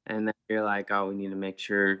 And then you're like, oh, we need to make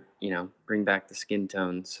sure, bring back the skin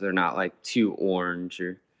tones so they're not like too orange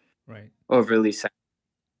or Right. overly saturated.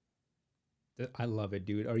 I love it,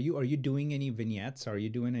 dude. Are you doing any vignettes? Are you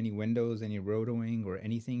doing any windows, any rotoing or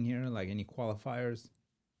anything here, like any qualifiers?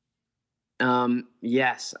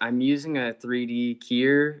 Yes, I'm using a 3D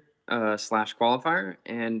keyer slash qualifier,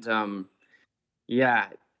 and yeah,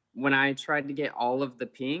 when I tried to get all of the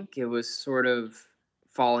pink, it was sort of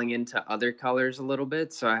falling into other colors a little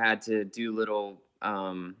bit, so I had to do little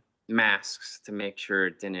masks to make sure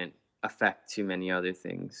it didn't affect too many other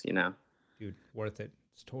things, you know. Dude, worth it.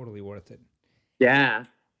 It's totally worth it. Yeah.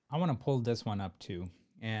 I want to pull this one up too.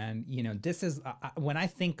 And this is when I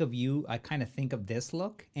think of you, I kind of think of this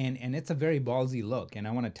look, and it's a very ballsy look. And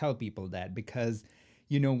I want to tell people that because,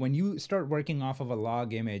 when you start working off of a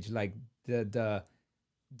log image, like the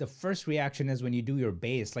first reaction is when you do your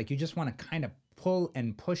base, like you just want to kind of pull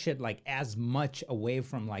and push it like as much away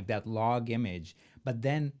from like that log image. But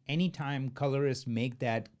then anytime colorists make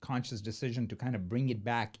that conscious decision to kind of bring it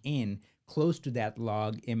back in close to that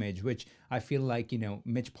log image, which I feel like,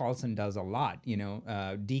 Mitch Paulson does a lot,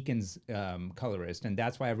 Deacon's colorist. And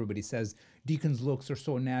that's why everybody says Deacon's looks are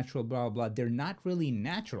so natural, blah, blah. They're not really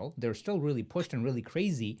natural. They're still really pushed and really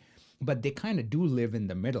crazy, but they kind of do live in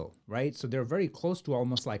the middle, right? So they're very close to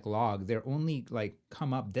almost like log. They're only like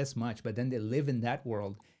come up this much, but then they live in that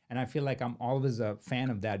world. And I feel like I'm always a fan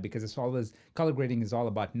of that because it's always color grading is all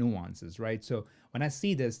about nuances, right? So when I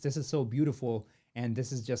see this is so beautiful. And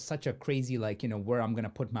this is just such a crazy, like, where I'm going to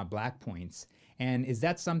put my black points. And is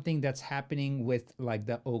that something that's happening with like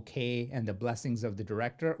the okay and the blessings of the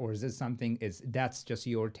director? Or is this something is that's just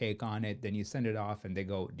your take on it? Then you send it off and they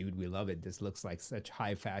go, dude, we love it. This looks like such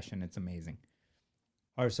high fashion. It's amazing.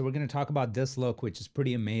 All right, so we're going to talk about this look, which is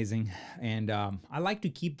pretty amazing. And I like to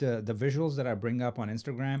keep the visuals that I bring up on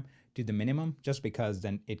Instagram to the minimum, just because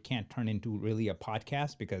then it can't turn into really a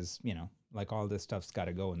podcast. Because like all this stuff's got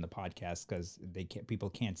to go in the podcast because people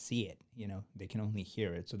can't see it. They can only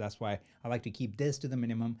hear it. So that's why I like to keep this to the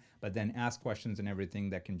minimum, but then ask questions and everything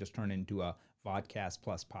that can just turn into a vodcast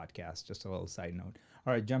plus podcast. Just a little side note.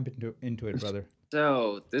 All right, jump into it, brother.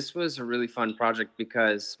 So this was a really fun project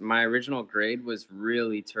because my original grade was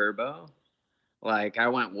really turbo. Like I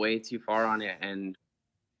went way too far on it, and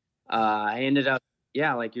I ended up,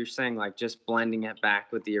 yeah, like you're saying, like just blending it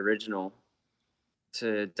back with the original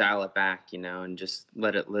to dial it back, and just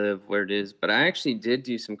let it live where it is. But I actually did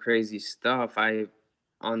do some crazy stuff.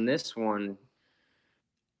 On this one,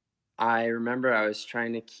 I remember I was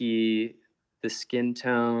trying to key the skin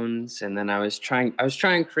tones, and then I was trying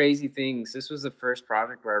crazy things. This was the first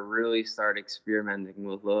project where I really started experimenting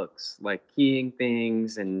with looks, like keying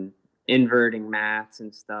things and inverting mats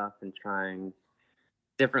and stuff and trying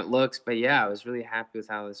different looks. But yeah, I was really happy with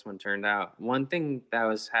how this one turned out. One thing that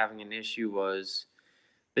was having an issue was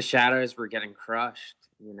the shadows were getting crushed,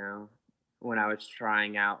 when I was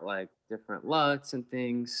trying out like different LUTs and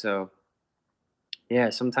things. So yeah,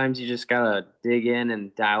 sometimes you just gotta dig in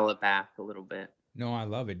and dial it back a little bit. No, I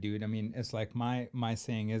love it, dude. I mean, it's like my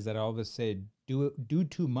saying is that I always say do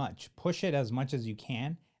too much. Push it as much as you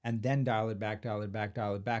can and then dial it back, dial it back,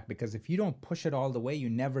 dial it back because if you don't push it all the way, you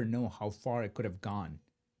never know how far it could have gone.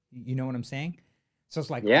 You know what I'm saying? So it's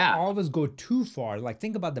like Yeah. always go too far. Like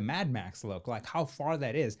think about the Mad Max look, like how far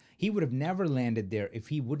that is. He would have never landed there if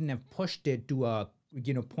he wouldn't have pushed it to a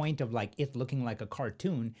point of like it looking like a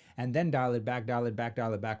cartoon and then dial it back, dial it back,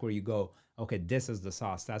 dial it back where you go, okay, this is the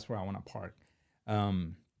sauce. That's where I want to park.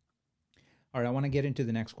 Um, all right, I want to get into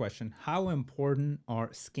the next question. How important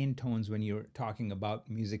are skin tones when you're talking about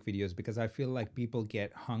music videos? Because I feel like people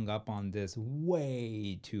get hung up on this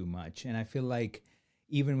way too much. And I feel like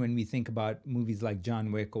even when we think about movies like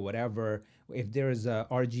John Wick or whatever, if there's a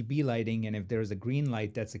RGB lighting and if there's a green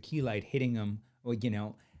light that's a key light hitting them, or,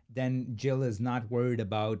 then Jill is not worried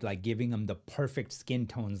about like giving them the perfect skin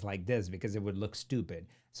tones like this because it would look stupid.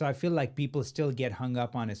 So I feel like people still get hung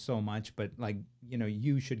up on it so much, but like,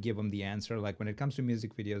 you should give them the answer. Like when it comes to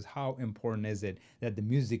music videos, how important is it that the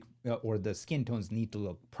music or the skin tones need to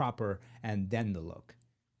look proper and then the look?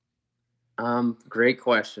 Great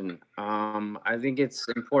question. I think it's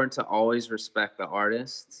important to always respect the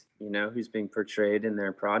artist, who's being portrayed in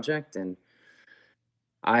their project, and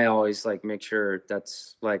I always like make sure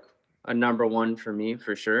that's like a number one for me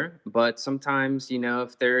for sure. But sometimes,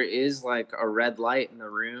 if there is like a red light in the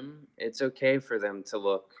room, it's okay for them to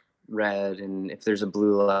look red. And if there's a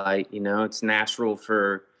blue light, it's natural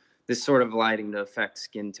for this sort of lighting to affect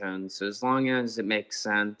skin tones. So as long as it makes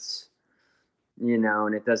sense,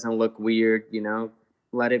 and it doesn't look weird,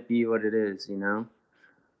 let it be what it is.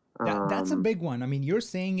 That's a Um, big one. I mean, you're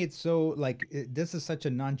saying it so like this is such a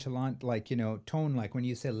nonchalant like, tone like when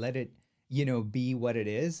you say let it, be what it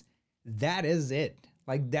is. That is it.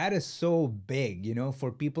 Like that is so big,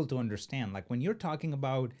 for people to understand. Like when you're talking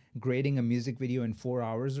about grading a music video in 4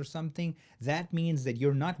 hours or something, that means that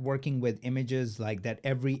you're not working with images like that.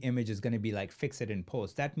 Every image is going to be like fix it in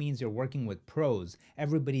post. That means you're working with pros.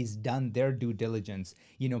 Everybody's done their due diligence,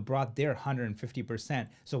 brought their 150%.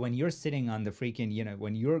 So when you're sitting on the freaking,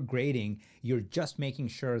 when you're grading, you're just making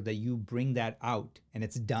sure that you bring that out and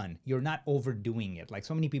it's done. You're not overdoing it. Like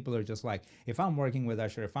so many people are just like, if I'm working with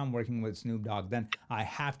Usher, if I'm working with Snoop Dogg, then I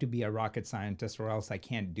have to be a rocket scientist or else I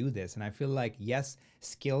can't do this. And I feel like, yes,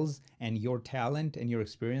 skills and your talent and your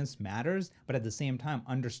experience matters, but at the same time,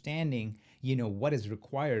 understanding, what is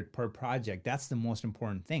required per project, that's the most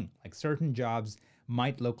important thing. Like certain jobs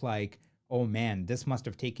might look like, oh man, this must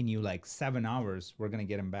have taken you like 7 hours. We're going to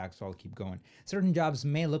get him back, so I'll keep going. Certain jobs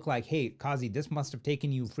may look like, hey, Kazi, this must have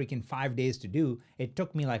taken you freaking 5 days to do. It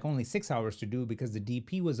took me like only 6 hours to do because the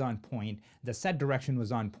DP was on point, the set direction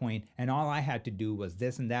was on point, and all I had to do was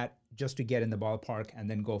this and that just to get in the ballpark and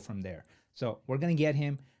then go from there. So we're going to get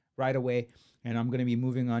him right away, and I'm going to be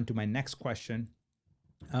moving on to my next question.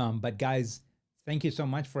 But guys, thank you so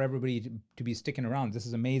much for everybody to be sticking around. This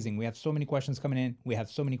is amazing. We have so many questions coming in. We have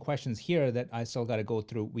so many questions here that I still got to go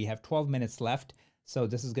through. We have 12 minutes left. So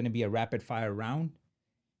this is going to be a rapid fire round.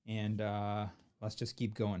 And let's just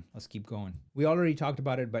keep going. Let's keep going. We already talked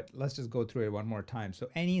about it, but let's just go through it one more time. So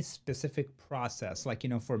any specific process, like,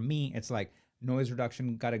 for me, it's like noise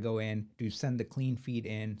reduction got to go in, to send the clean feed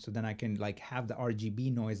in, so then I can like have the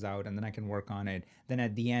RGB noise out and then I can work on it. Then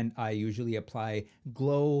at the end I usually apply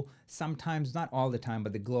glow, sometimes, not all the time,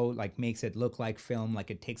 but the glow like makes it look like film,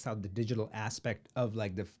 like it takes out the digital aspect of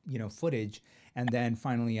like the footage. And then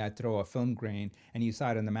finally I throw a film grain, and you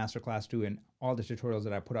saw it in the masterclass too, and all the tutorials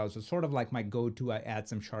that I put out. So sort of like my go-to, I add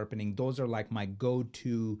some sharpening. Those are like my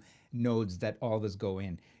go-to nodes that always go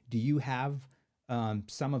in. Do you have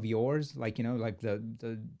some of yours, like like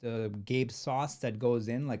the Gabe sauce that goes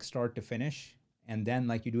in like start to finish, and then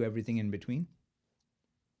like you do everything in between?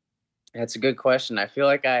 That's a good question. I feel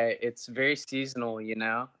like it's very seasonal. When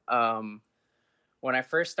I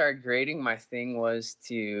first started grading, my thing was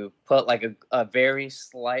to put like a very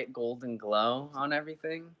slight golden glow on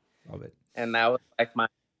everything. Love it. And that was like my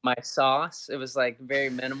sauce. It was like very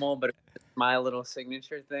minimal, but it was my little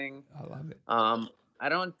signature thing. I love it. I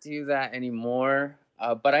don't do that anymore,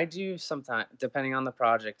 but I do sometimes, depending on the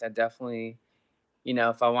project. I definitely,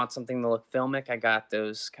 if I want something to look filmic, I got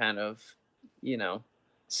those kind of, you know,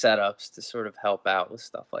 setups to sort of help out with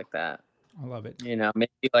stuff like that. I love it.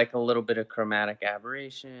 Maybe like a little bit of chromatic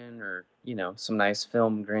aberration or, some nice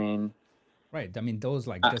film grain. Right. I mean, those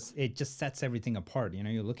like Uh, just it just sets everything apart.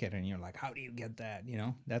 You look at it and you're like, how do you get that?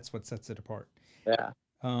 That's what sets it apart. yeah.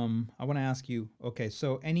 I want to ask you, okay,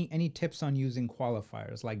 so any tips on using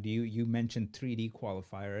qualifiers? Like, do you mentioned 3D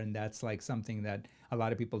qualifier, and that's like something that a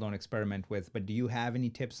lot of people don't experiment with, but do you have any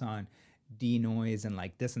tips on denoise and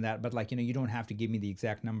like this and that? But like, you don't have to give me the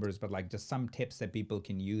exact numbers, but like just some tips that people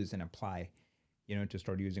can use and apply, to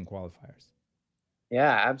start using qualifiers.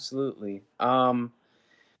 Yeah, absolutely.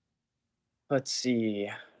 Let's see.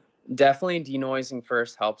 Definitely denoising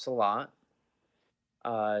first helps a lot.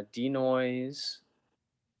 Denoise,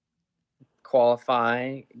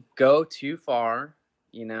 qualify, go too far,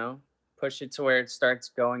 you know, push it to where it starts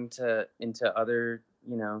going to into other,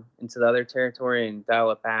 into the other territory and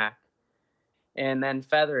dial it back. And then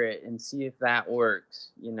feather it and see if that works,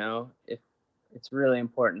 If it's really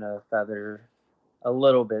important to feather a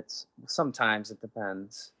little bit. Sometimes it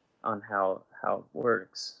depends on how it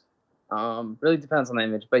works. Really depends on the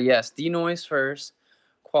image. But yes, denoise first,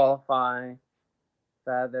 qualify,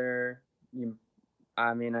 feather. You,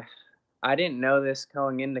 I mean, I didn't know this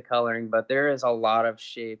going into coloring, but there is a lot of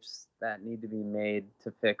shapes that need to be made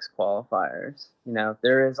to fix qualifiers.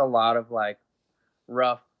 There is a lot of like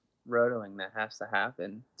rough rotoing that has to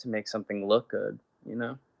happen to make something look good.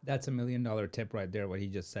 That's $1 million tip right there, what he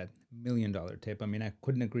just said. $1 million tip. I mean, I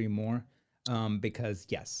couldn't agree more. Because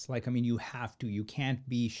yes, like, I mean, you can't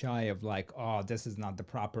be shy of like, oh, this is not the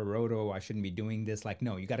proper roto. I shouldn't be doing this. Like,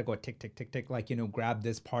 no, you got to go tick, tick, tick, tick, like, grab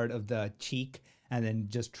this part of the cheek and then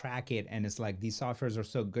just track it. And it's like, these softwares are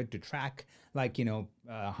so good to track like,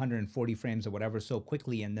 140 frames or whatever so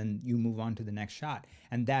quickly. And then you move on to the next shot.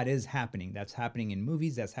 And that is happening. That's happening in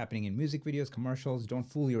movies. That's happening in music videos, commercials. Don't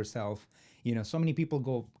fool yourself. So many people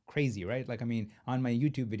go crazy, right? Like, I mean, on my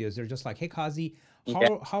YouTube videos, they're just like, hey, Kazi,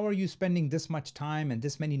 Yeah. how are you spending this much time and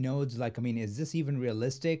this many nodes? Like, I mean, is this even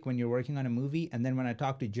realistic when you're working on a movie? And then when I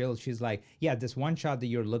talk to Jill, she's like, yeah, this one shot that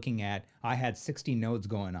you're looking at, I had 60 nodes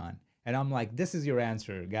going on. And I'm like, this is your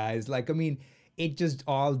answer, guys. Like, I mean, it just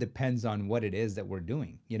all depends on what it is that we're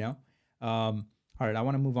doing. All right, I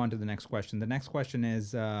want to move on to the next question. The next question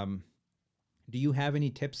is, do you have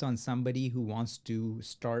any tips on somebody who wants to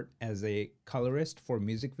start as a colorist for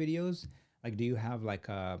music videos? Like, do you have like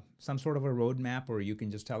some sort of a roadmap, or you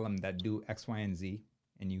can just tell them that do X, Y, and Z,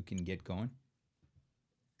 and you can get going?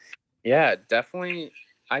 Yeah, definitely.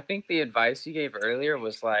 I think the advice you gave earlier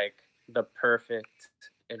was like the perfect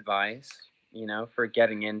advice, for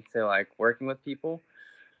getting into like working with people.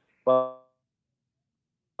 But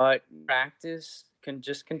practice can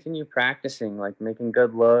just continue practicing, like making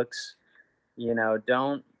good looks.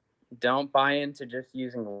 Don't buy into just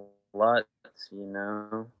using LUTs.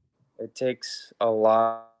 It takes a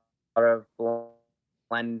lot of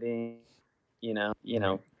blending.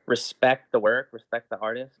 Right. Respect the work, respect the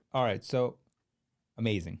artist. All right. So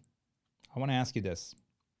amazing. I want to ask you this: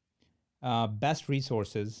 best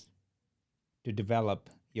resources to develop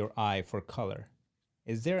your eye for color.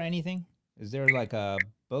 Is there anything? Is there like a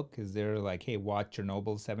book? Is there like, hey, watch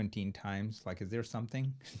Chernobyl 17 times? Like, is there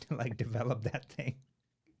something to like develop that thing?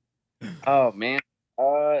 Oh man,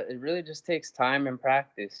 it really just takes time and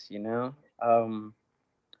practice.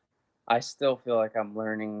 I still feel like I'm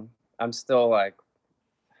learning. I'm still like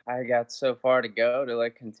I got so far to go to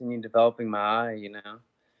like continue developing my eye.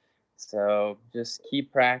 So just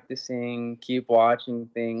keep practicing, keep watching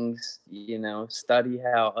things, study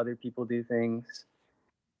how other people do things.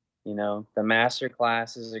 The master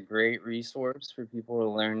class is a great resource for people to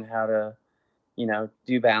learn how to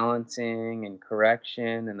do balancing and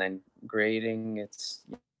correction and then grading.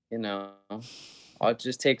 You know, it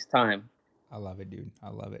just takes time. I love it, dude. I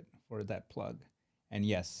love it for that plug. And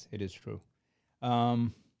yes, it is true.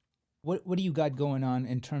 Um, what do you got going on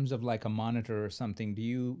in terms of like a monitor or something? Do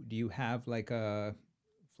you have like a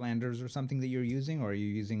Flanders or something that you're using, or are you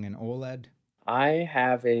using an OLED? I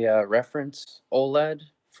have a reference OLED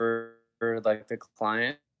for like the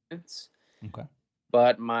clients, Okay.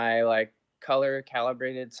 but my like color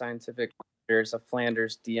calibrated scientific there's a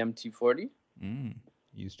Flanders DM240, Mm,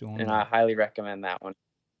 used to own and I one. highly recommend that one.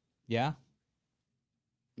 Yeah,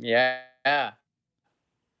 Yeah, yeah,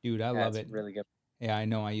 dude, I love it's it. really good. Yeah, I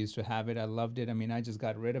know. I used to have it. I loved it. I mean, I just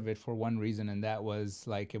got rid of it for one reason, and that was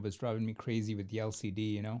like it was driving me crazy with the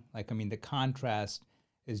LCD, you know? Like, I mean, the contrast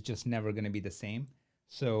is just never going to be the same.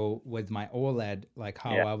 So, with my OLED, like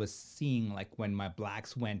how Yeah. I was seeing, like when my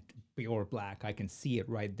blacks went pure black, I can see it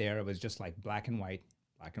right there. It was just like black and white,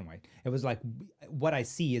 black and white. It was like what I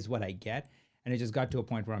see is what I get. And it just got to a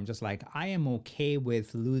point where I'm just like, I am okay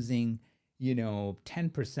with losing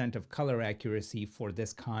 10% of color accuracy for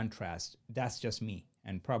this contrast. That's just me.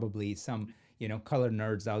 And probably some, color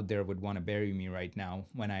nerds out there would want to bury me right now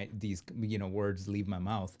when these, words leave my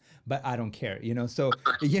mouth, but I don't care, So,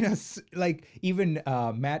 like even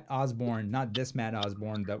Matt Osborne, not this Matt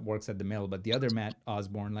Osborne that works at the Mill, but the other Matt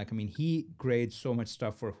Osborne, like, I mean, he grades so much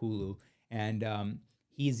stuff for Hulu, and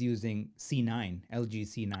he's using C9, LG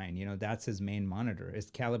C9. That's his main monitor.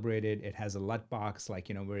 It's calibrated. It has a LUT box, like,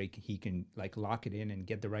 where he can like lock it in and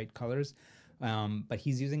get the right colors. But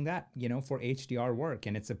he's using that, for HDR work,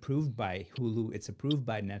 and it's approved by Hulu. It's approved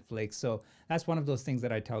by Netflix. So that's one of those things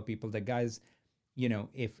that I tell people that, guys,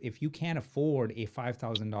 if you can't afford a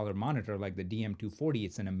 $5,000 monitor like the DM240,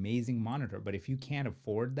 it's an amazing monitor. But if you can't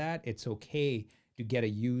afford that, it's okay to get a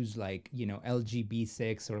used like LG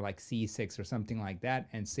B6 or like C6 or something like that,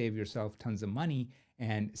 and save yourself tons of money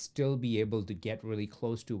and still be able to get really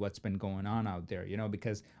close to what's been going on out there.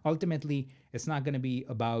 Because ultimately it's not going to be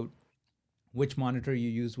about which monitor you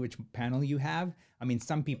use, which panel you have. I mean,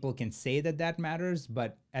 some people can say that that matters,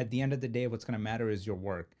 but at the end of the day, what's going to matter is your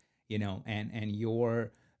work, and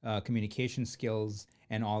your communication skills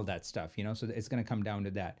and all that stuff, So it's going to come down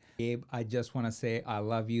to that. Gabe, I just want to say I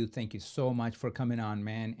love you. Thank you so much for coming on,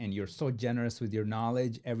 man. And you're so generous with your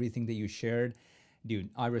knowledge, everything that you shared. Dude,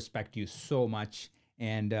 I respect you so much.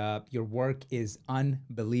 And your work is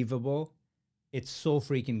unbelievable. It's so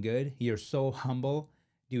freaking good. You're so humble.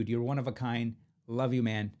 Dude, you're one of a kind. Love you,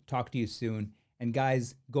 man. Talk to you soon. And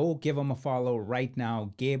guys, go give him a follow right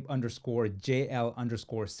now.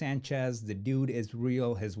 Gabe_JL_Sanchez. The dude is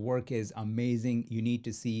real. His work is amazing. You need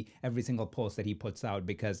to see every single post that he puts out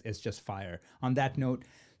because it's just fire. On that note,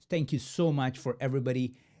 thank you so much for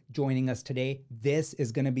everybody joining us today. This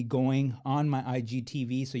is going to be going on my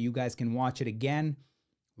IGTV so you guys can watch it again.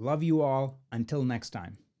 Love you all. Until next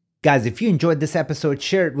time. Guys, if you enjoyed this episode,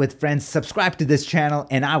 share it with friends, subscribe to this channel,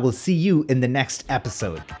 and I will see you in the next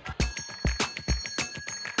episode.